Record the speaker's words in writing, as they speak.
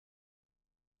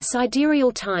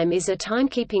Sidereal time is a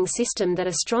timekeeping system that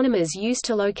astronomers use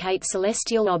to locate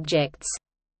celestial objects.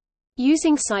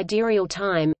 Using sidereal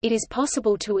time, it is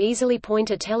possible to easily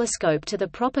point a telescope to the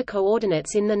proper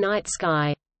coordinates in the night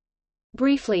sky.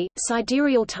 Briefly,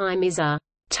 sidereal time is a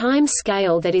time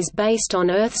scale that is based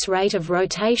on Earth's rate of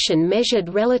rotation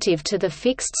measured relative to the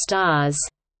fixed stars.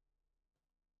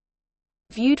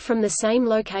 Viewed from the same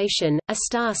location, a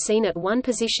star seen at one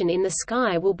position in the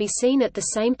sky will be seen at the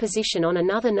same position on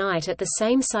another night at the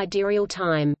same sidereal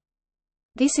time.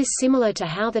 This is similar to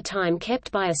how the time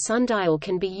kept by a sundial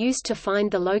can be used to find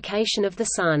the location of the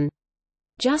Sun.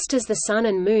 Just as the Sun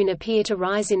and Moon appear to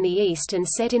rise in the east and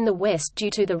set in the west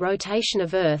due to the rotation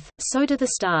of Earth, so do the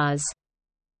stars.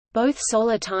 Both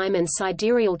solar time and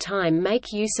sidereal time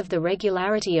make use of the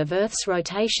regularity of Earth's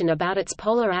rotation about its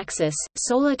polar axis,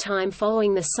 solar time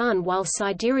following the Sun while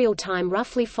sidereal time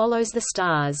roughly follows the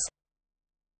stars.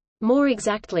 More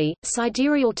exactly,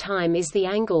 sidereal time is the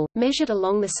angle, measured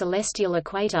along the celestial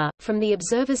equator, from the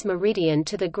observer's meridian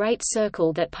to the great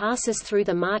circle that passes through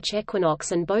the March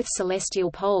equinox and both celestial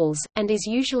poles, and is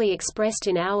usually expressed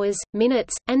in hours,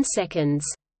 minutes, and seconds.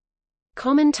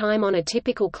 Common time on a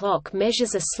typical clock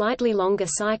measures a slightly longer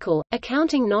cycle,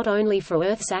 accounting not only for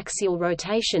Earth's axial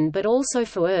rotation but also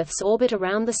for Earth's orbit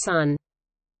around the Sun.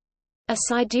 A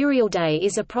sidereal day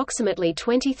is approximately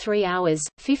 23 hours,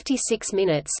 56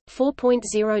 minutes,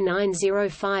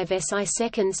 4.0905 SI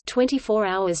seconds, 24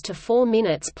 hours to 4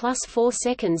 minutes plus 4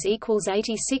 seconds equals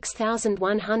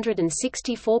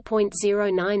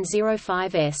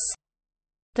 86,164.0905 s.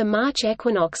 The March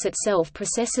equinox itself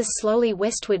precesses slowly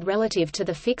westward relative to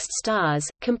the fixed stars,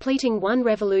 completing one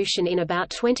revolution in about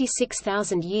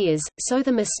 26,000 years, so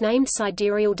the misnamed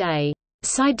sidereal day,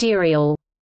 sidereal,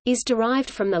 is derived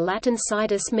from the Latin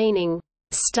sidus meaning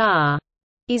star,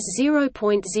 is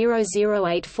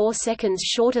 0.0084 seconds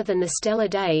shorter than the stellar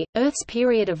day, Earth's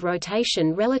period of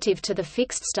rotation relative to the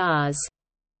fixed stars.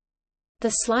 The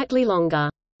slightly longer,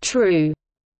 true,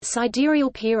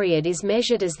 sidereal period is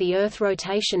measured as the Earth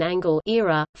rotation angle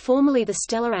era, formerly the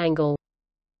stellar angle.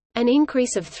 An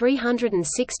increase of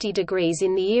 360 degrees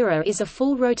in the era is a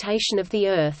full rotation of the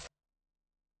Earth.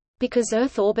 Because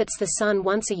Earth orbits the Sun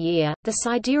once a year, the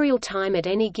sidereal time at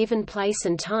any given place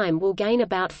and time will gain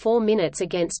about 4 minutes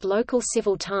against local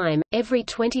civil time, every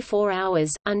 24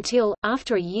 hours, until,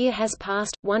 after a year has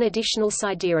passed, one additional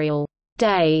sidereal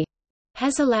day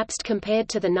has elapsed compared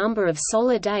to the number of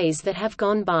solar days that have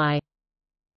gone by.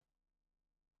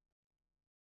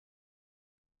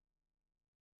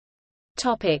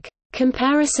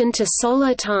 Comparison to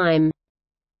solar time.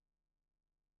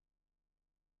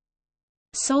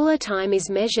 Solar time is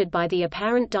measured by the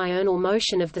apparent diurnal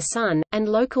motion of the Sun, and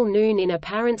local noon in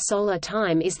apparent solar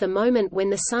time is the moment when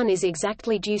the Sun is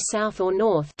exactly due south or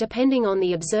north depending on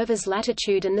the observer's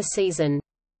latitude and the season.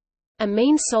 A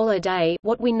mean solar day,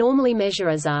 what we normally measure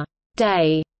as a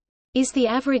day, is the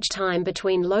average time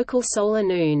between local solar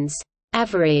noons.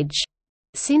 Average,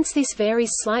 since this varies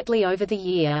slightly over the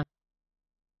year.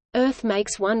 Earth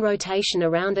makes one rotation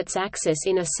around its axis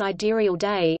in a sidereal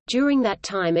day. During that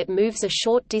time it moves a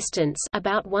short distance,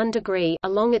 about 1 degree,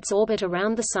 along its orbit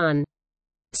around the Sun.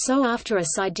 So after a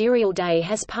sidereal day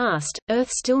has passed,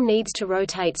 Earth still needs to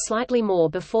rotate slightly more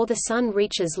before the Sun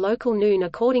reaches local noon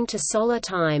according to solar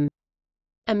time.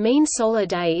 A mean solar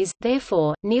day is,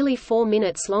 therefore, nearly 4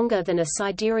 minutes longer than a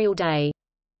sidereal day.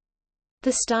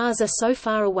 The stars are so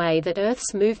far away that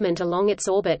Earth's movement along its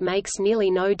orbit makes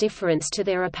nearly no difference to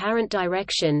their apparent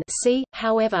direction, see,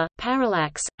 however,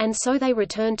 parallax, and so they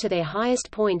return to their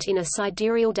highest point in a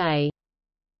sidereal day.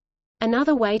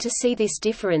 Another way to see this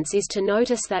difference is to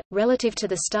notice that, relative to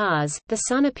the stars, the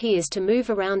Sun appears to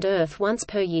move around Earth once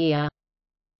per year.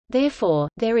 Therefore,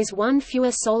 there is one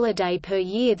fewer solar day per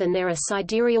year than there are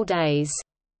sidereal days.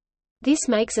 This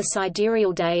makes a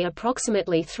sidereal day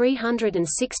approximately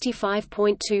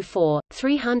 365.24,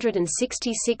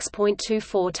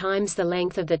 366.24 times the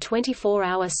length of the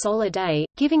 24-hour solar day,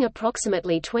 giving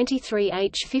approximately 23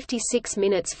 h 56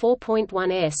 minutes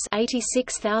 4.1 s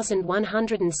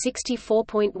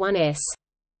 86,164.1 s.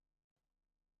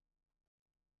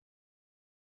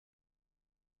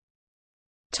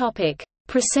 Topic: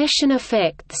 Precession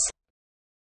effects.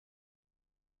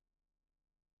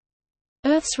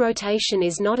 Earth's rotation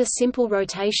is not a simple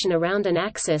rotation around an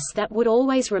axis that would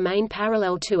always remain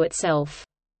parallel to itself.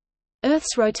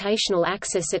 Earth's rotational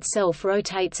axis itself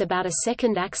rotates about a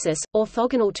second axis,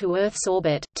 orthogonal to Earth's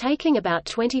orbit, taking about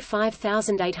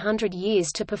 25,800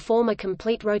 years to perform a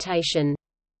complete rotation.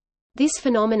 This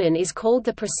phenomenon is called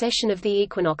the precession of the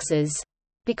equinoxes.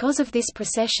 Because of this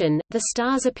precession, the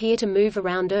stars appear to move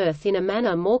around Earth in a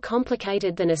manner more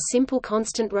complicated than a simple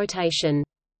constant rotation.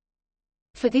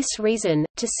 For this reason,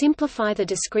 to simplify the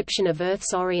description of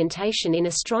Earth's orientation in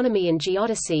astronomy and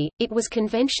geodesy, it was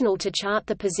conventional to chart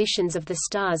the positions of the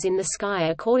stars in the sky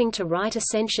according to right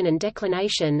ascension and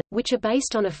declination, which are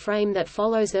based on a frame that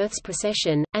follows Earth's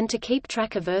precession, and to keep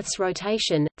track of Earth's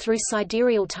rotation, through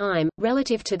sidereal time,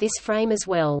 relative to this frame as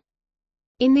well.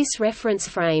 In this reference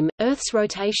frame, Earth's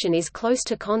rotation is close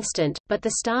to constant, but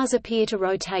the stars appear to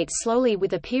rotate slowly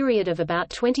with a period of about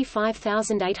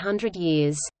 25,800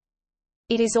 years.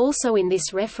 It is also in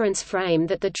this reference frame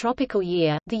that the tropical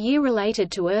year, the year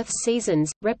related to Earth's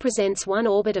seasons, represents one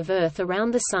orbit of Earth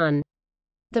around the Sun.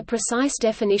 The precise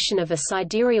definition of a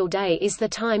sidereal day is the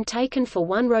time taken for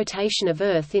one rotation of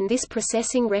Earth in this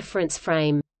precessing reference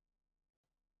frame.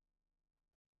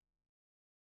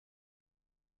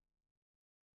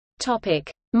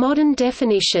 Modern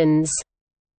definitions.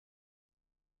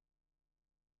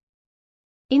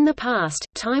 In the past,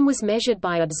 time was measured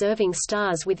by observing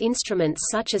stars with instruments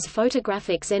such as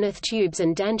photographic zenith tubes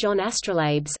and Danjon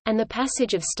astrolabes, and the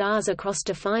passage of stars across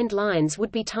defined lines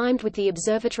would be timed with the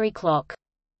observatory clock.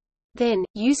 Then,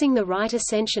 using the right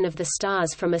ascension of the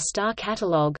stars from a star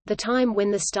catalogue, the time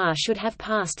when the star should have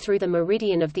passed through the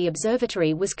meridian of the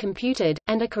observatory was computed,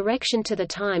 and a correction to the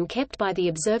time kept by the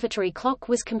observatory clock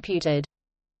was computed.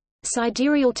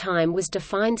 Sidereal time was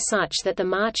defined such that the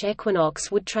March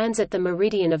equinox would transit the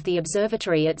meridian of the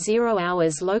observatory at 0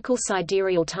 hours local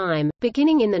sidereal time.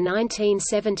 Beginning in the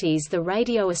 1970s, the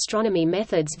radio astronomy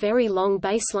method's very long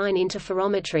baseline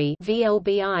interferometry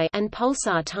 (VLBI) and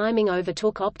pulsar timing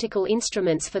overtook optical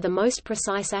instruments for the most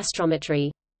precise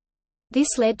astrometry.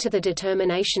 This led to the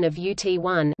determination of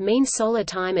UT1 mean solar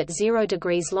time at 0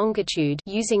 degrees longitude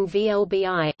using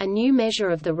VLBI, a new measure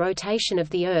of the rotation of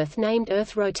the Earth named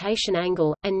Earth rotation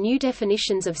angle, and new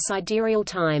definitions of sidereal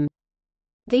time.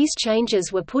 These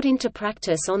changes were put into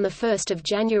practice on 1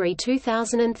 January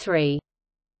 2003.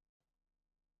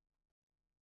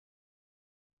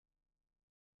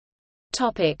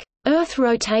 Earth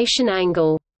rotation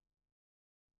angle.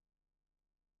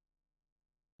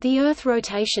 The Earth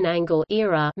rotation angle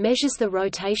 (ERA) measures the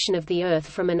rotation of the Earth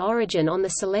from an origin on the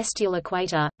celestial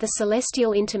equator, the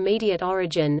celestial intermediate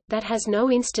origin, that has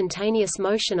no instantaneous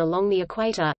motion along the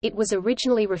equator. It was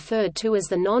originally referred to as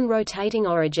the non-rotating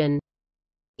origin.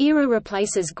 ERA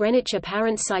replaces Greenwich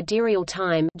Apparent Sidereal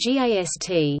Time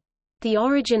 (GAST). The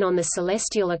origin on the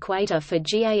celestial equator for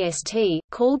GAST,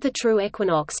 called the true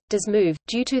equinox, does move,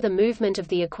 due to the movement of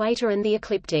the equator and the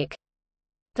ecliptic.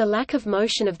 The lack of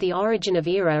motion of the origin of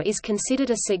ERA is considered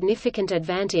a significant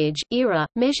advantage. ERA,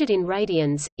 measured in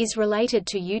radians, is related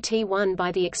to UT1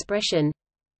 by the expression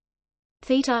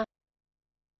theta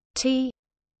t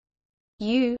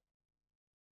u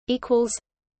equals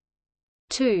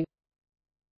 2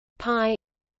 pi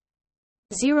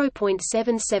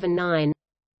 0.779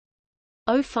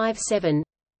 057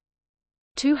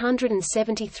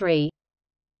 273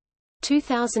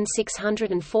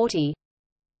 2640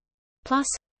 plus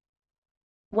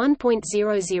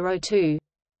 1.002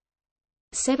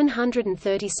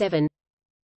 737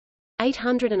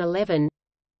 811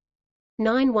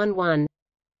 911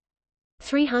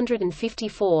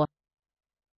 354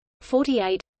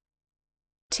 48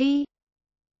 t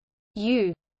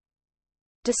u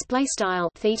display style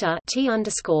theta t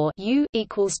underscore u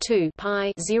equals 2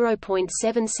 pi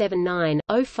 0.779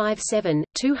 057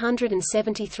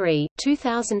 273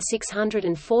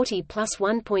 2640 plus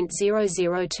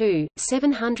 1.002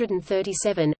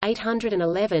 737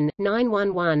 811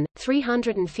 911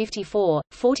 354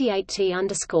 48 t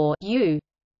underscore u,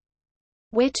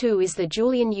 where 2 is the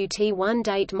Julian UT1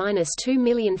 date minus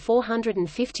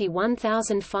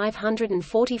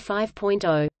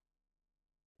 2,451,545.0.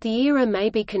 The ERA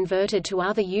may be converted to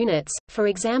other units, for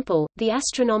example, the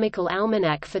Astronomical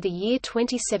Almanac for the year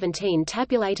 2017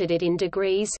 tabulated it in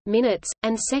degrees, minutes,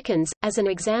 and seconds. As an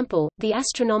example, the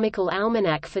Astronomical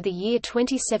Almanac for the year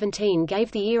 2017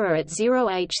 gave the ERA at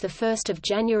 0h 1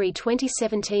 January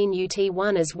 2017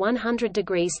 UT1 as 100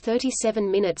 degrees 37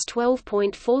 minutes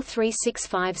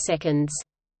 12.4365 seconds.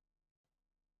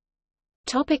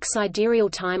 Sidereal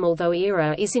time. Although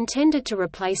ERA is intended to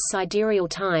replace sidereal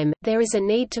time, there is a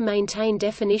need to maintain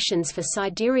definitions for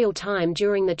sidereal time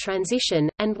during the transition,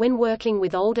 and when working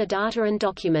with older data and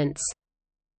documents.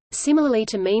 Similarly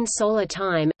to mean solar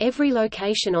time, every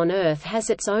location on Earth has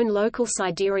its own local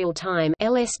sidereal time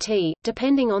 (LST),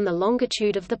 depending on the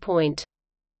longitude of the point.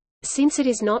 Since it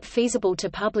is not feasible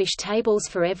to publish tables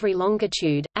for every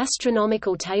longitude,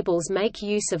 astronomical tables make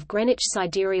use of Greenwich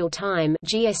Sidereal Time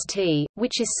 (GST),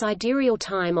 which is sidereal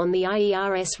time on the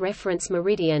IERS reference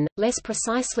meridian, less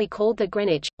precisely called the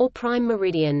Greenwich, or prime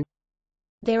meridian.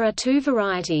 There are two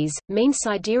varieties: mean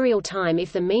sidereal time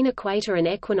if the mean equator and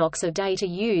equinox of date are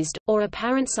used, or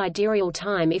apparent sidereal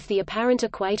time if the apparent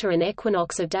equator and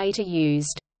equinox of date are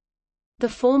used. The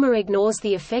former ignores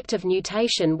the effect of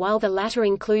nutation while the latter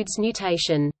includes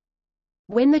nutation.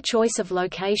 When the choice of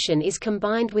location is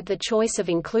combined with the choice of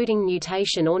including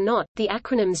nutation or not, the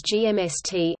acronyms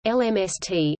GMST,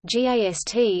 LMST,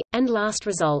 GAST, and last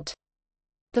result.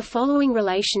 The following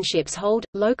relationships hold: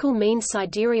 local mean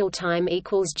sidereal time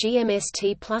equals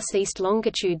GMST plus east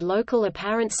longitude, local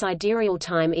apparent sidereal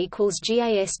time equals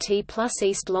GAST plus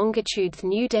east longitude.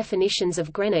 New definitions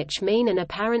of Greenwich Mean and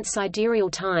Apparent Sidereal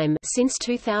Time since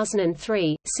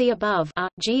 2003, see above, are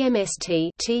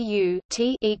GMST TU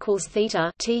T equals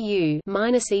theta TU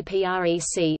minus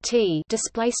EPREC T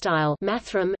display style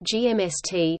mathrm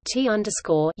GMST T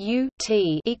underscore U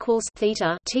T equals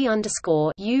theta T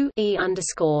underscore U E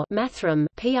underscore mathrm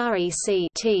PREC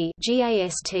T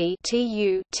GAST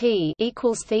TU T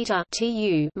equals theta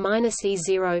TU minus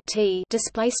E0 T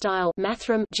display style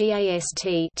mathrm GAST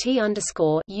T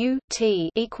underscore U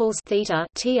T equals theta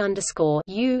T underscore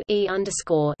U E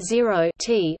underscore 0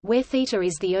 T, where theta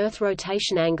is the Earth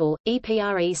rotation angle,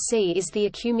 EPREC is the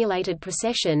accumulated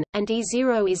precession, and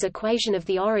E0 is equation of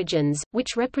the origins,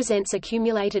 which represents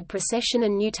accumulated precession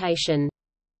and nutation.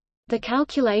 The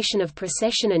calculation of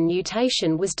precession and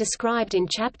nutation was described in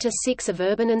Chapter 6 of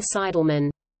Urban and Seidelman.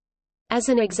 As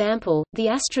an example, the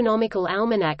Astronomical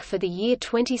Almanac for the year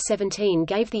 2017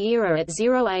 gave the era at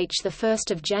 0h 1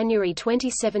 January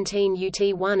 2017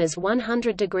 UT1 as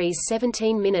 100 degrees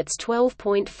 17 minutes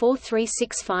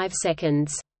 12.4365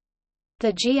 seconds.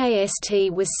 The GAST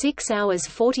was 6 hours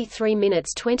 43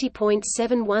 minutes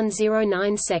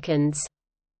 20.7109 seconds.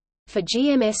 For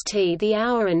GMST the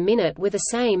hour and minute were the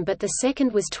same, but the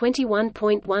second was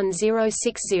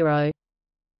 21.1060.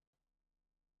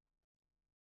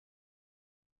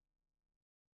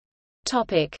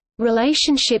 Topic: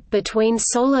 Relationship between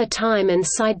solar time and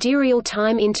sidereal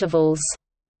time intervals.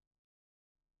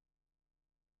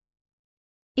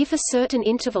 If a certain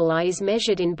interval I is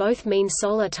measured in both mean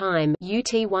solar time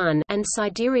UT1 and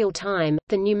sidereal time,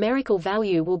 the numerical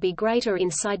value will be greater in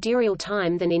sidereal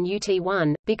time than in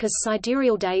UT1, because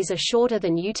sidereal days are shorter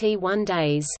than UT1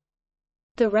 days.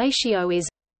 The ratio is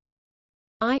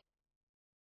I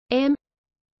M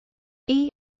E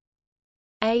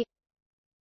A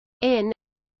N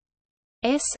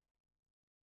S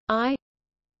I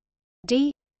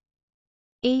D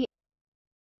E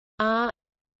R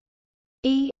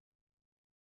E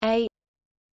A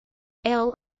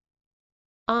L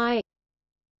I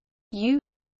U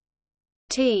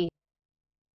T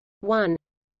 1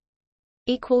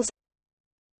 equals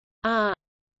R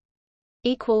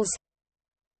equals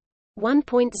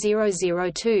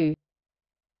 1.002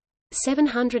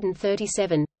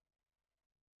 737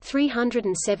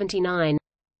 379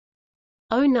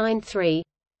 093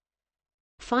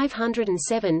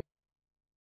 507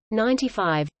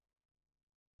 95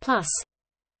 plus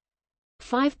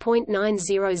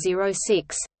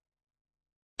 5.9006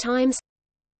 times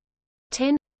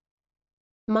 10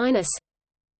 minus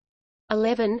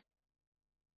 11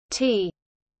 t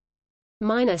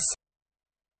minus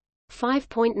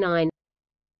 5.9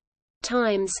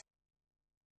 times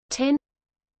 10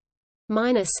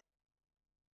 minus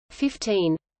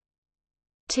 15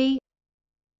 t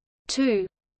 2.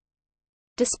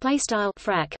 Display style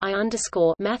frac I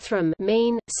underscore mathrm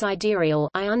mean sidereal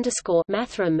I underscore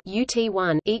mathrm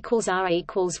UT1 equals R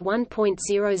equals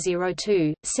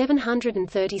 1.002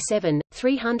 737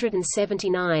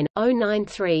 379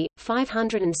 093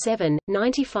 507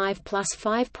 95 plus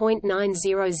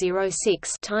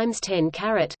 5.9006 times 10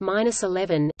 caret minus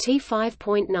 11 T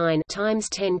 5.9 times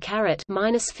 10 caret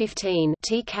minus 15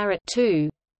 T caret 2,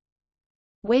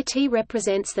 where T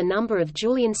represents the number of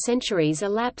Julian centuries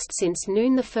elapsed since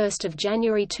noon 1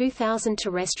 January 2000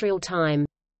 terrestrial time.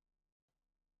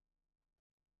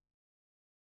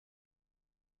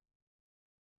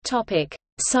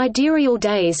 Sidereal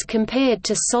days compared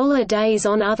to solar days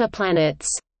on other planets.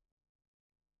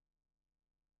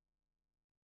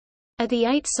 Of the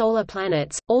 8 solar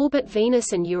planets, all but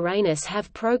Venus and Uranus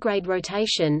have prograde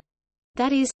rotation.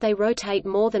 That is, they rotate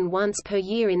more than once per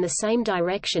year in the same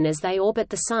direction as they orbit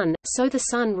the Sun, so the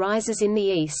Sun rises in the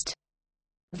east.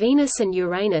 Venus and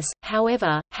Uranus,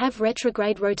 however, have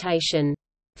retrograde rotation.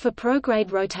 For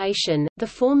prograde rotation, the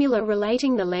formula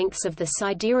relating the lengths of the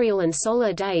sidereal and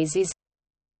solar days is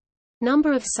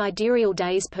Number of sidereal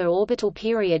days per orbital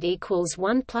period equals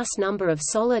 1 plus number of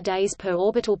solar days per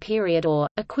orbital period, or,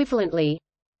 equivalently,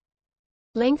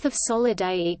 length of solar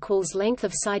day equals length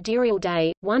of sidereal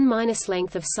day, 1 minus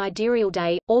length of sidereal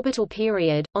day, orbital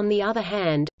period. On the other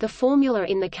hand, the formula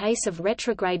in the case of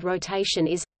retrograde rotation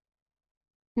is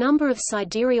number of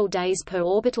sidereal days per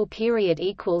orbital period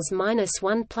equals minus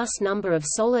 1 plus number of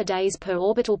solar days per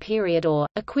orbital period, or,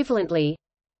 equivalently,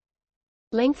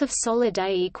 length of solar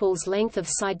day equals length of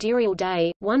sidereal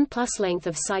day, 1 plus length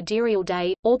of sidereal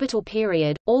day, orbital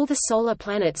period. All the solar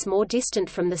planets more distant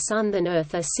from the Sun than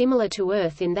Earth are similar to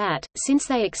Earth in that, since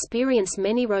they experience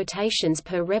many rotations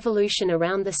per revolution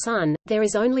around the Sun, there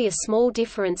is only a small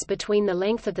difference between the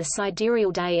length of the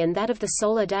sidereal day and that of the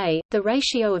solar day, the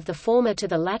ratio of the former to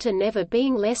the latter never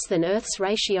being less than Earth's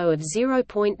ratio of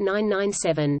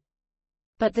 0.997.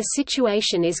 But the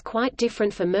situation is quite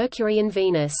different for Mercury and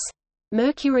Venus.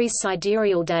 Mercury's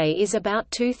sidereal day is about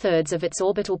 2/3 of its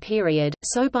orbital period,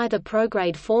 so by the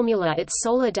prograde formula its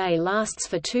solar day lasts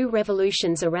for 2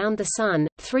 revolutions around the Sun,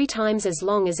 3 times as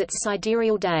long as its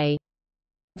sidereal day.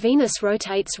 Venus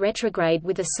rotates retrograde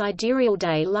with a sidereal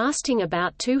day lasting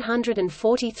about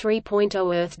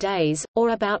 243.0 Earth days, or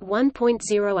about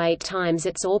 1.08 times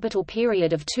its orbital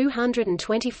period of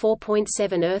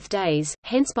 224.7 Earth days,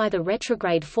 hence by the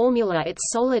retrograde formula its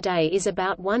solar day is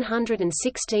about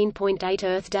 116.8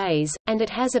 Earth days, and it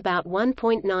has about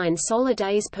 1.9 solar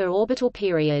days per orbital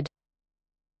period.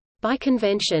 By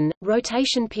convention,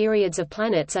 rotation periods of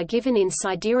planets are given in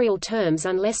sidereal terms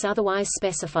unless otherwise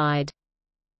specified.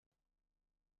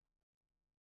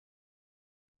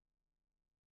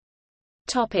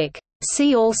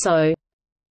 See also: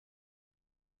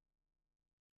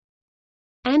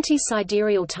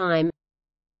 anti-sidereal time,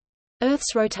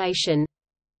 Earth's rotation,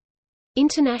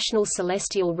 International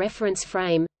Celestial Reference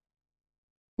Frame,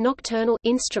 nocturnal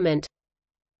instrument,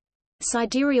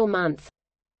 sidereal month,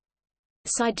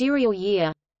 sidereal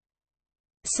year,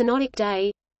 synodic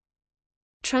day,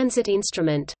 transit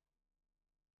instrument.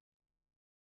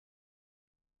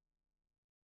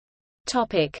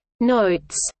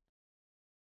 Notes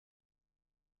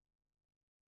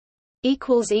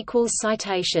 ==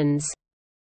 Citations